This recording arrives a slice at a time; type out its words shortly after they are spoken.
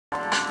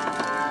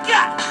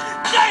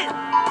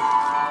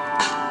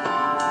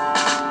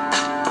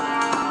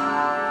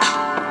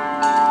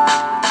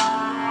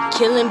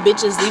Killing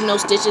bitches, leave no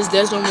stitches,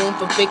 there's no room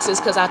for fixes.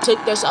 Cause I took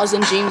their souls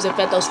and dreams and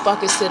fed those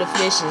fuckers to the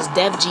fishes.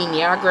 Death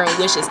genie, I grant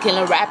wishes.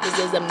 Killing rappers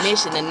is a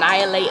mission.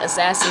 Annihilate,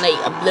 assassinate,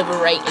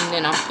 obliterate, and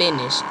then I'm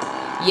finished.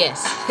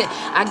 Yes,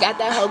 I got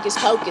that hocus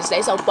pocus.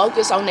 They so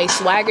focused on they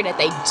swagger that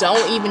they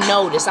don't even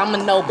notice. I'm a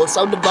noble,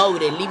 so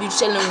devoted. Leave you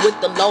chilling with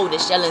the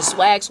lotus. Yelling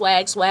swag,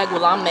 swag, swag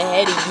while I'm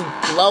ahead of you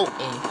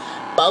gloating,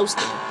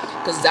 boasting.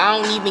 Cause I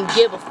don't even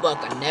give a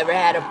fuck. I never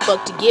had a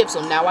fuck to give,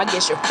 so now I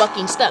guess you're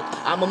fucking stuck.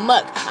 I'm a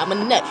muck, I'm a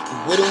nut.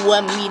 You wouldn't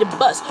want me to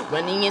bust.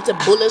 Running into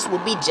bullets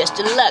would be just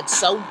your luck,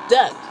 so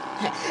duck.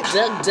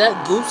 Duck,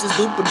 duck, gooses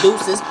do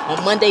produces.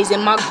 On Mondays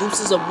and my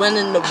gooses are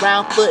running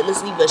around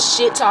footless. Leave a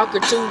shit talker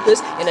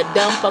toothless and a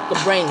dumb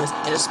fucker brainless.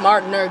 And a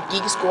smart nerd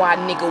geek squad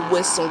nigga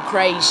with some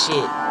crazy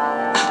shit.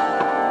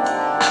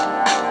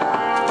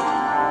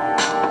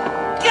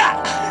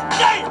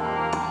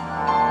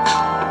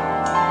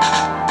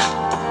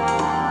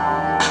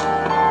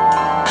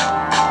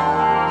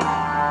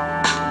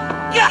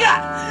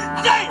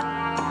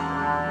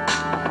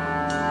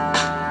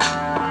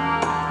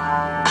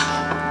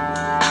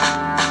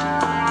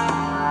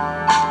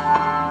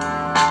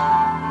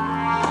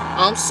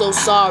 I'm so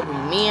sorry,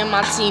 me and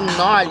my team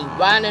gnarly,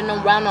 riding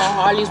around on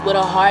Harleys with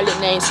a harlot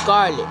named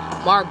Scarlet,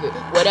 Margaret,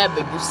 whatever,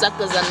 you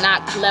suckers are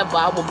not clever,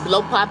 I will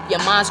blow pop your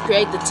minds,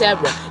 create the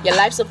terror, your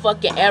life's a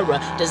fucking error,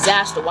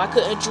 disaster, why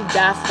couldn't you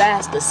die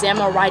faster,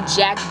 Samurai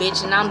Jack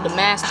bitch and I'm the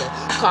master,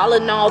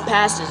 calling all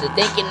pastors and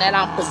thinking that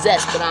I'm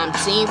possessed, but I'm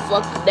team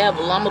fuck the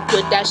devil, I'ma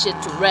put that shit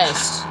to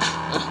rest.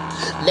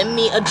 Let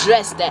me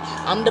address that,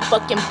 I'm the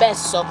fucking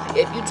best. So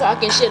if you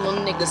talking shit,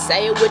 little nigga,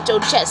 say it with your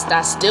chest.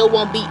 I still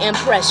won't be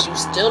impressed, you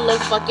still a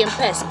fucking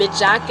pest.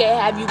 Bitch, I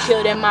can't have you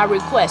killed at my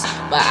request.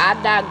 But I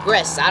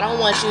digress, I don't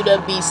want you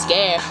to be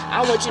scared,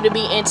 I want you to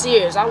be in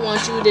tears, I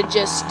want you to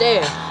just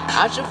stare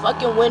out your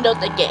fucking window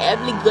thinking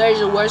Everly Glare's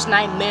your worst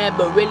nightmare.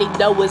 But really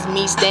though it's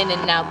me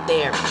standing out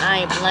there,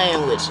 I ain't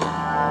playing with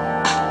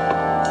you.